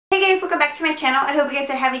back to my channel. I hope you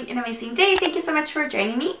guys are having an amazing day. Thank you so much for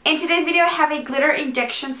joining me. In today's video I have a glitter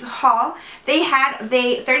injections haul. They had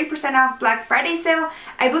the 30% off Black Friday sale.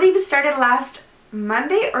 I believe it started last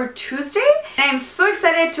Monday or Tuesday, and I'm so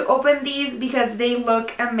excited to open these because they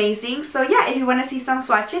look amazing. So yeah, if you want to see some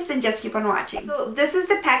swatches, then just keep on watching. So this is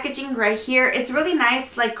the packaging right here. It's really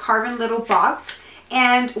nice, like carved little box,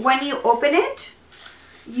 and when you open it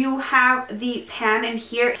you have the pan in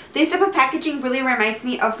here. This type of packaging really reminds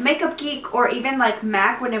me of Makeup Geek or even like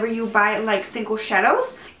MAC whenever you buy like single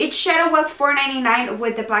shadows. Each shadow was $4.99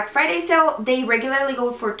 with the Black Friday sale. They regularly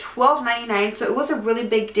go for $12.99, so it was a really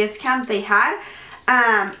big discount they had.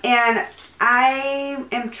 And I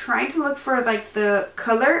am trying to look for like the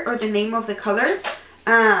color or the name of the color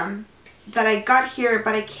that I got here,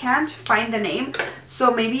 but I can't find the name,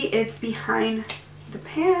 so maybe it's behind the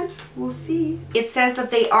pan. We'll see. It says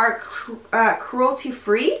that they are cruelty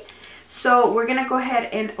free, so we're gonna go ahead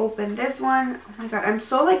and open this one. Oh my god, I'm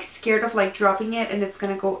so like scared of like dropping it and it's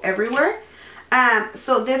gonna go everywhere.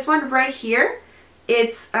 So this one right here,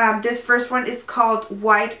 it's this first one is called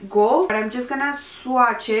White Gold, but I'm just gonna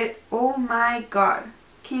swatch it. Oh my god,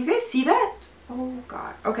 can you guys see that? Oh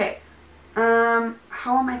god. Okay,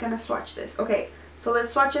 how am I gonna swatch this? Okay, so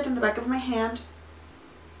let's swatch it in the back of my hand.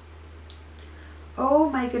 Oh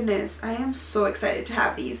my goodness, I am so excited to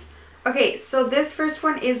have these. Okay, so this first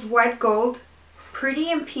one is White Gold,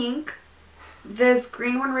 pretty in pink. This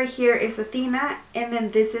green one right here is Athena, and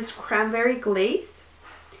then this is Cranberry Glaze.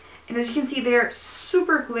 And as you can see, they're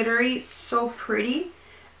super glittery, so pretty.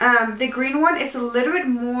 The green one is a little bit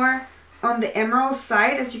more on the emerald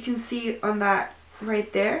side, as you can see on that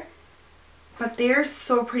right there. But they're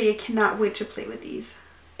so pretty, I cannot wait to play with these.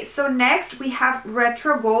 So next we have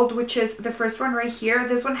Retro Gold, which is the first one right here.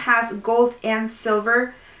 This one has gold and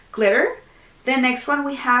silver glitter. The next one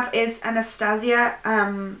we have is Anastasia,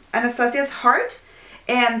 Anastasia's Heart,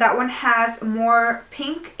 and that one has more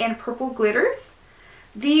pink and purple glitters.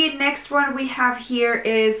 The next one we have here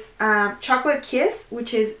is Chocolate Kiss,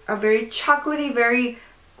 which is a very chocolatey, very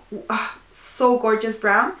so gorgeous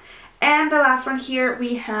brown. And the last one here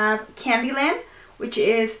we have Candyland, which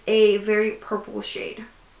is a very purple shade.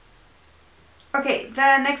 Okay,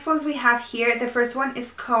 the next ones we have here, the first one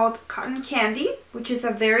is called Cotton Candy, which is a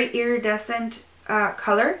very iridescent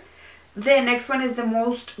color. The next one is the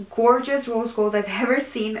most gorgeous rose gold I've ever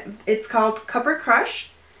seen. It's called Copper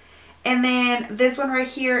Crush. And then this one right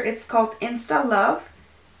here, it's called Insta Love.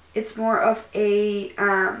 It's more of a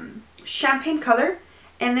champagne color.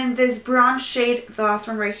 And then this bronze shade, the last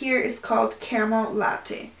one right here, is called Caramel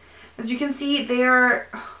Latte. As you can see, they are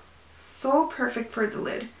so perfect for the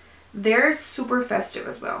lid. They're super festive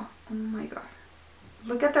as well. Oh my god.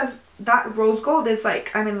 Look at this. That rose gold is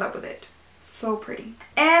like, I'm in love with it. So pretty.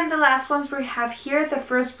 And the last ones we have here, the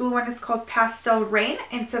first blue one is called Pastel Rain.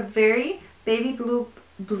 It's a very baby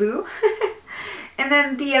blue. And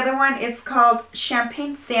then the other one is called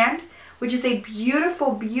Champagne Sand, which is a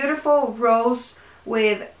beautiful, beautiful rose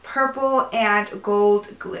with purple and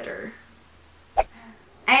gold glitter.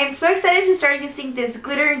 I am so excited to start using these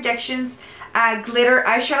glitter injections glitter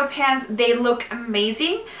eyeshadow pans. They look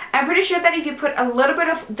amazing. I'm pretty sure that if you put a little bit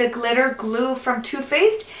of the glitter glue from Too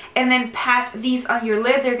Faced and then pat these on your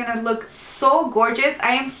lid, they're gonna look so gorgeous.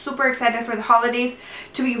 I am super excited for the holidays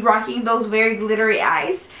to be rocking those very glittery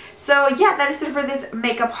eyes. So yeah, that is it for this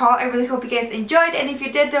makeup haul. I really hope you guys enjoyed, and if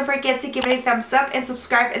you did, don't forget to give it a thumbs up and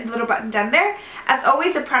subscribe in the little button down there. As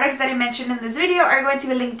always, the products that I mentioned in this video are going to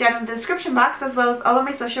be linked down in the description box, as well as all of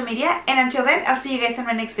my social media. And until then, I'll see you guys in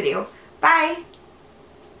my next video. Bye!